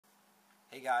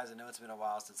Hey guys, I know it's been a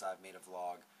while since I've made a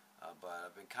vlog, but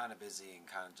I've been kind of busy and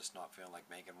kind of just not feeling like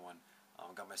making one.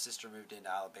 Got my sister moved into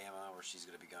Alabama where she's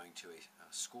going to be going to a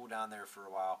school down there for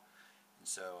a while. And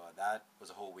so that was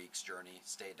a whole week's journey.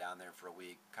 Stayed down there for a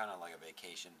week, kind of like a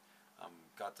vacation.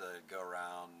 Got to go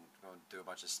around, go through a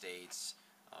bunch of states,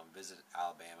 visit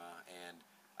Alabama, and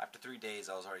after 3 days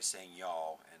I was already saying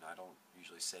y'all, and I don't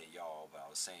usually say y'all, but I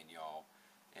was saying y'all,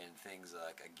 and things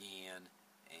like again,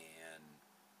 and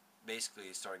basically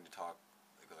starting to talk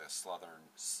like a southern,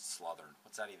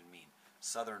 what's that even mean?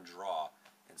 Southern draw.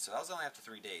 And so that was only after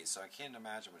 3 days, so I can't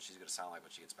imagine what she's going to sound like when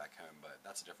she gets back home, but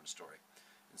that's a different story.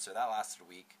 And so that lasted a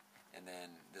week, and then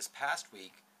this past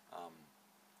week,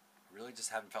 really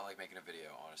just haven't felt like making a video,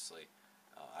 honestly.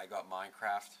 I got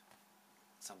Minecraft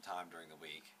sometime during the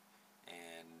week,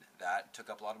 and that took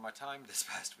up a lot of my time this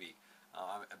past week.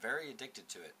 I'm very addicted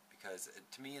to it, because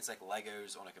to me it's like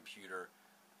Legos on a computer,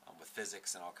 with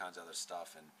physics and all kinds of other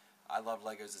stuff. And I loved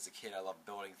Legos as a kid. I loved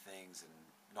building things and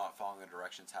not following the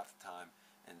directions half the time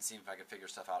and seeing if I could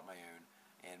figure stuff out on my own.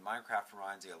 And Minecraft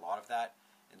reminds me a lot of that.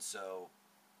 And so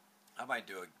I might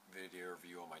do a video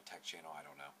review on my tech channel, I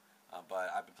don't know.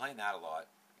 But I've been playing that a lot.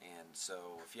 And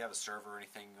so if you have a server or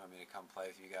anything you want me to come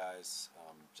play with you guys,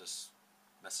 just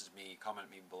message me, comment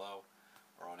me below,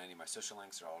 or on any of my social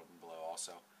links. They're all below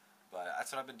also. But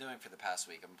that's what I've been doing for the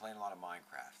past week. I've been playing a lot of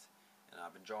Minecraft. And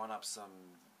I've been drawing up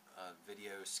some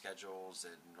video schedules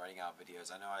and writing out videos.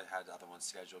 I know I had other ones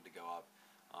scheduled to go up.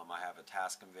 I have a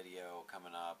Tascam video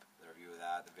coming up, the review of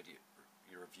that, the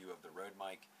review of the Rode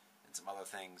mic, and some other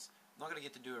things. I'm not going to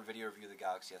get to do a video review of the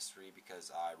Galaxy S3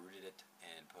 because I rooted it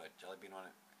and put Jelly Bean on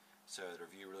it. So the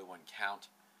review really wouldn't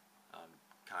count,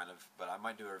 kind of. But I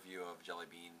might do a review of Jelly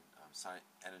Bean,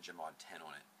 Energy Mod 10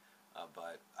 on it.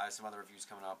 But I have some other reviews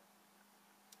coming up.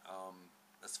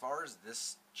 As far as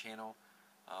this channel,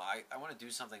 I want to do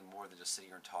something more than just sit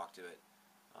here and talk to it.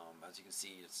 As you can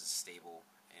see, it's stable,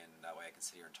 and that way I can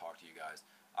sit here and talk to you guys.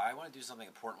 I want to do something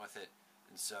important with it,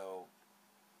 and so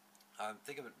I'm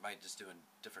thinking of it might just doing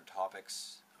different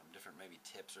topics, different maybe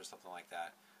tips or something like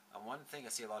that. One thing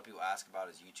I see a lot of people ask about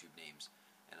is YouTube names,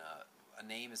 and a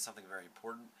name is something very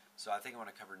important. So I think I want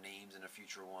to cover names in a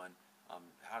future one,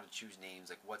 how to choose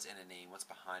names, like what's in a name, what's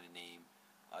behind a name.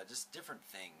 Just different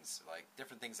things, like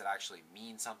different things that actually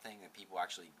mean something that people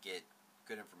actually get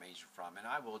good information from. And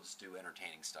I will just do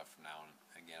entertaining stuff from now on.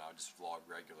 Again, I'll just vlog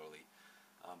regularly.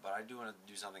 But I do want to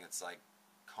do something that's like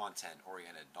content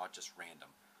oriented, not just random.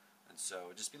 And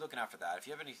so just be looking out for that. If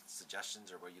you have any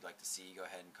suggestions or what you'd like to see, go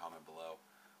ahead and comment below.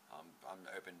 I'm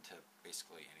open to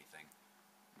basically anything,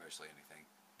 mostly anything.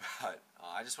 But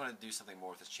I just want to do something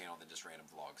more with this channel than just random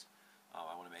vlogs. I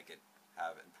want to make it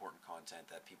have important content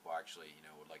that people actually,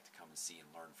 would like to come and see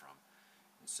and learn from.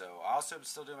 And so I also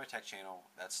still do my tech channel.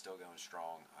 That's still going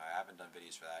strong. I haven't done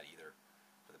videos for that either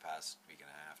for the past week and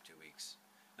a half, 2 weeks.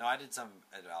 No, I did some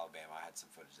at Alabama. I had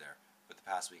some footage there. But the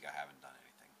past week I haven't done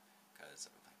anything because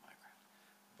I've been playing Minecraft.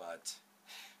 But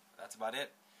that's about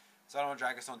it. So I don't want to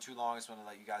drag us on too long. I just want to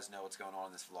let you guys know what's going on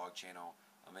in this vlog channel.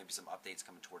 Maybe some updates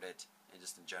coming toward it. And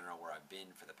just in general where I've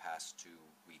been for the past 2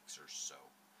 weeks or so.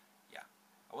 Yeah.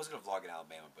 I was going to vlog in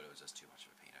Alabama, but it was just too much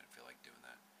of a pain. I didn't feel like doing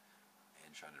that.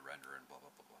 And trying to render and blah,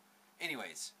 blah, blah, blah.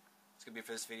 Anyways, it's going to be it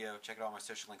for this video. Check out all my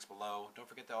social links below.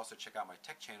 Don't forget to also check out my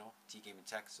tech channel, T Gaming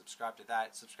Tech. Subscribe to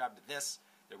that. Subscribe to this.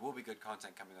 There will be good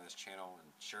content coming on this channel,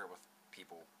 and share it with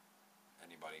people,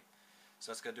 anybody.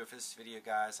 So that's going to do it for this video,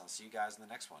 guys. I'll see you guys in the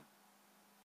next one.